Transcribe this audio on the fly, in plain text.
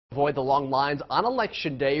Avoid the long lines on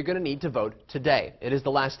Election Day, you're going to need to vote today. It is the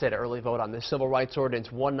last day to early vote on this Civil Rights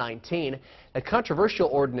Ordinance 119. A controversial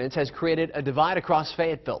ordinance has created a divide across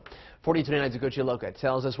Fayetteville. 4229's Ugochi Loka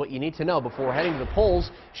tells us what you need to know before heading to the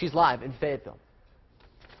polls. She's live in Fayetteville.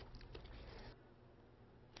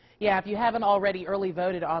 Yeah, if you haven't already early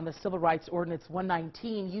voted on the Civil Rights Ordinance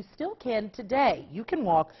 119, you still can today. You can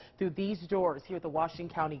walk through these doors here at the Washington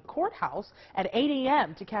County Courthouse at 8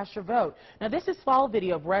 a.m. to cast your vote. Now, this is fall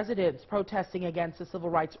video of residents protesting against the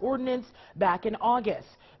Civil Rights Ordinance back in August.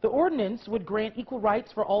 The ordinance would grant equal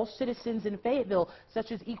rights for all citizens in Fayetteville,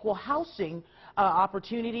 such as equal housing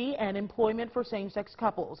opportunity and employment for same-sex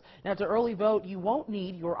couples. Now, to early vote, you won't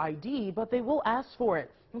need your ID, but they will ask for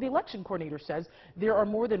it. The election coordinator says there are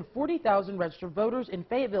more than 40,000 registered voters in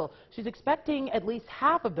Fayetteville. She's expecting at least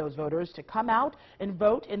half of those voters to come out and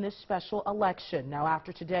vote in this special election. Now,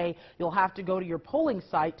 after today, you'll have to go to your polling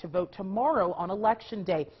site to vote tomorrow on Election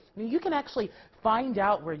Day. You can actually find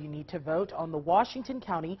out where you need to vote on the Washington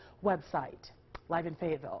County website. Live in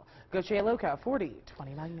Fayetteville, Ugochi Loka,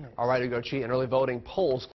 4029 News. All right, Ugochi, and early voting polls